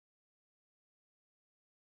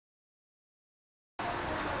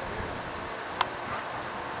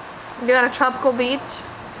You got a tropical beach?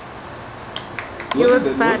 You Look look at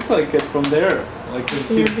it. fat. Looks like it from there. Like you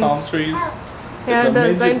see the palm trees. Yeah, it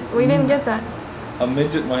does. We didn't get that. A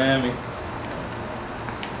midget Miami.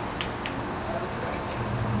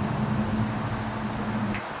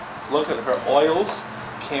 Look at her oils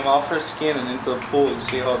came off her skin and into the pool. You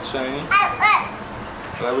see how it's shiny?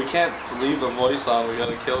 But we can't leave the voice on. We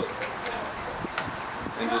gotta kill it.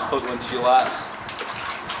 And just put when she laughs.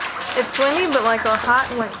 It's windy, but like a hot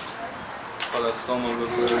wind. Oh, that's still no good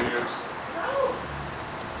for her ears.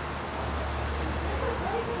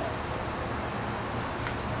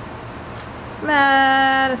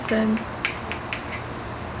 Madison.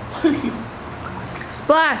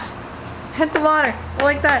 Splash. Hit the water.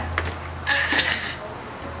 Like that.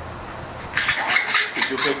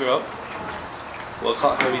 Did you pick her up? Look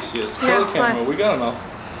how heavy she is. Kill Yeah, the camera. splash. We got enough.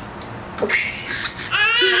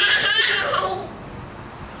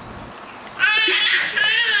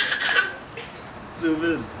 Zoom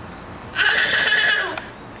in.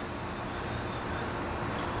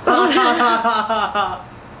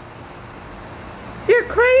 You're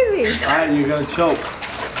crazy. Alright, you're gonna choke.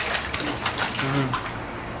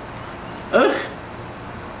 Ugh.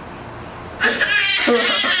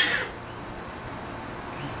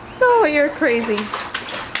 No, you're crazy.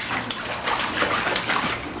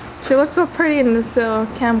 She looks so pretty in this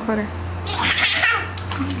camcorder.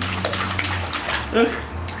 Ugh.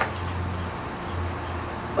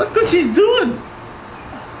 Look what she's doing.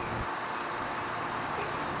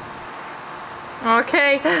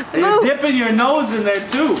 Okay. You're Move. dipping your nose in there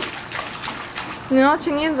too. You know what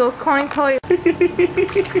you need? Those corn colors. You taking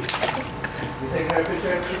her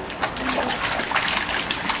picture?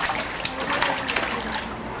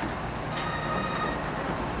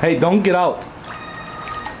 Hey, don't get out.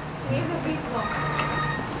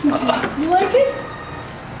 You like it?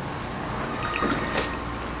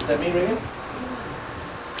 Is that me ringing?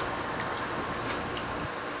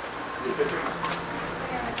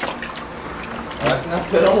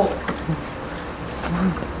 No.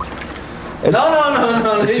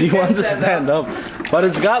 No. She wants to stand up, but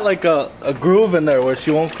it's got like a groove in there where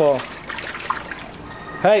she won't fall.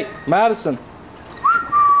 Hey, Madison.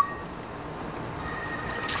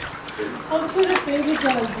 How could a baby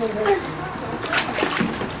dog do this?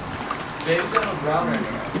 Baby's gonna drown right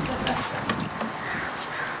now.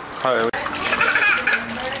 Hi.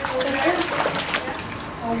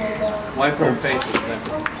 Oh my god. Wipe her face with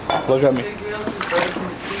them. Look at me.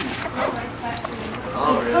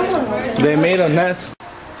 They made a nest.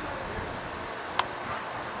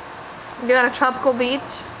 You got a tropical beach?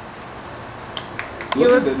 You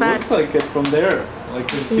Look look at it. fat. Looks like it from there.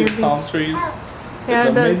 Like you see the palm trees. Yeah, it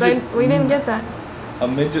It's a does. midget. We didn't get that. A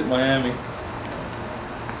midget Miami.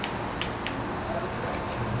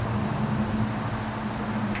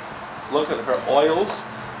 Look at her oils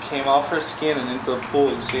came off her skin and into the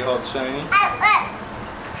pool. You see how it's shiny?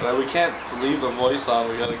 But we can't leave the voice on.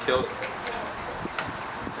 We gotta kill it.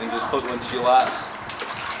 And just put when she laughs.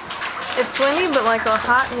 It's windy, but like a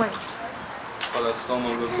hot wind. Oh, that's still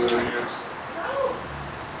no good for her ears.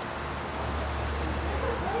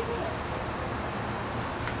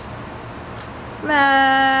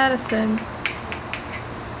 Madison.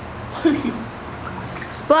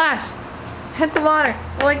 Splash. Hit the water.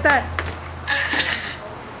 Like that.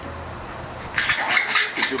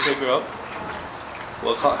 Did you pick her up?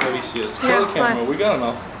 Look how heavy she is. Kill Yeah, the camera. splash. We got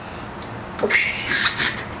enough.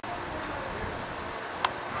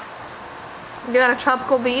 You got a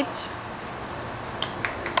tropical beach?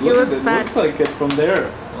 You Look look at it. fat. Looks like it from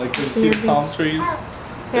there. Like you see the palm trees.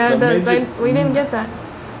 Yeah, It's it a does. midget. We didn't get that.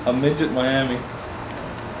 A midget Miami.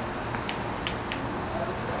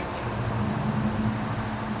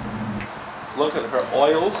 Look at her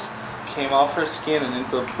oils came off her skin and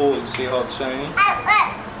into the pool. You see how it's shiny?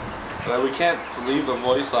 But we can't leave the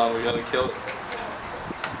voice on. We gotta kill it.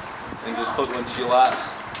 And just put when she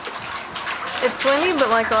laughs. It's windy, but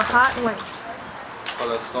like a hot wind. Oh,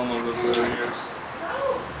 that's still no good for her ears.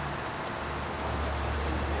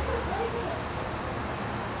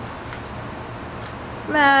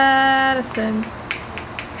 Madison.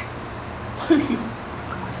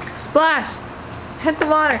 Splash. Hit the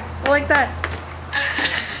water. Like that.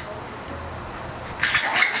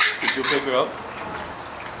 Did you pick her up?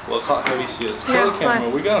 Look how heavy she is. Kill Yeah, the camera.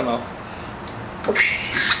 splash. We got enough.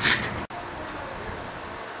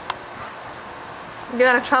 You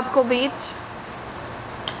got a tropical beach?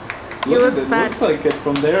 You Look look at it. fat. Looks like it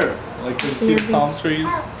from there. Like you see the palm trees.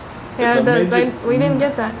 Yeah, It's it a does. midget. We didn't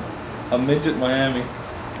get that. A midget Miami.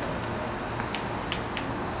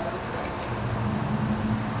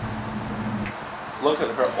 Look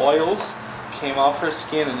at her oils came off her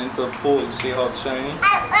skin and into the pool. You see how it's shiny?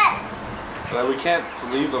 But we can't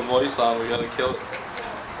leave the voice on. We gotta kill it.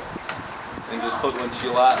 And just put when she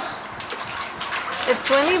laughs. It's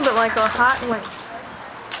windy, but like a hot wind.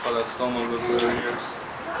 Oh, that's still no good for her ears.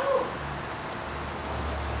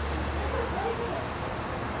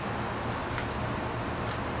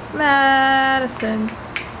 Madison.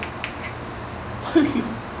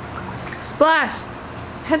 Splash.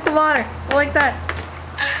 Hit the water. Like that.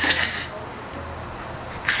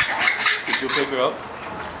 Did you pick her up?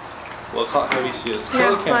 Look how heavy she is. Kill Yeah,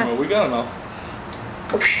 the camera. splash. We got enough.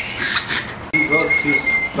 She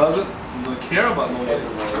doesn't care about nobody.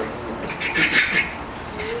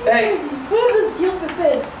 Hey, Where's this guilty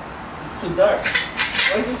face? it's so dark.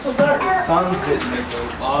 Why is it so dark? The sun's hitting it. The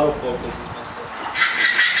autofocus is messed up.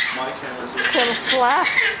 My camera's Little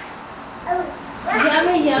flash.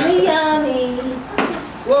 Yummy, yummy, yummy.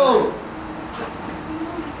 Whoa!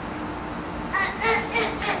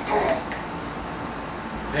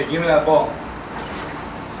 Hey, give me that ball.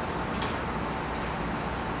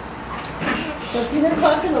 So if you didn't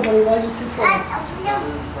talk to nobody, why'd you sit there?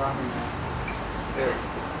 Here.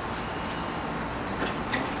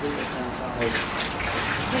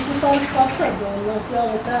 You can find spots up, bro. You don't feel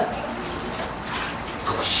like that.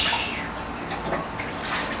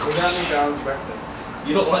 We got McDonald's breakfast.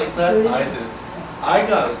 You don't like that? Really? I did. I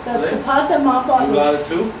got it. That's today. the pot that Mom bought You me. got it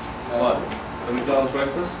too? No. What? The McDonald's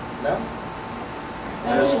breakfast? No?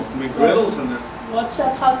 There's McGriddles in there. Watch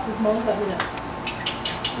that pot this Mom got me that.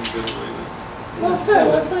 No, it's fair.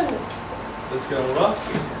 What kind of? Let's go rust.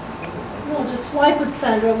 No, just swipe it,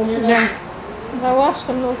 Sandra, when you're Yeah. done. I washed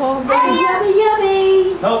them. Those all big. Yummy,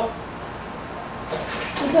 yummy. Nope.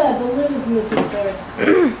 Too bad the lid is missing there.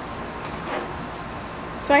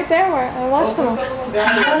 It's right there where I washed them all.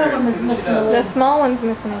 One of them is missing a The lid. small one's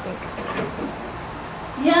missing, I think.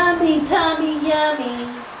 Yummy, Tommy, yummy.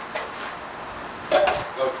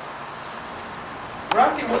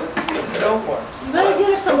 Rocky, what did you drill for? You better get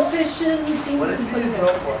her some fishes and things What and did put you in drill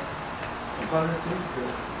there. for?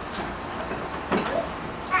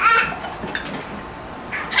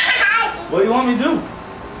 What do you want me to do?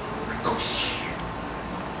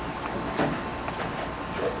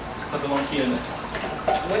 Put the monkey in there.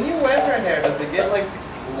 When you wet her hair, does it get like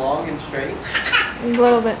long and straight? A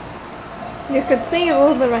little bit. You could see a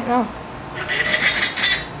little bit right now.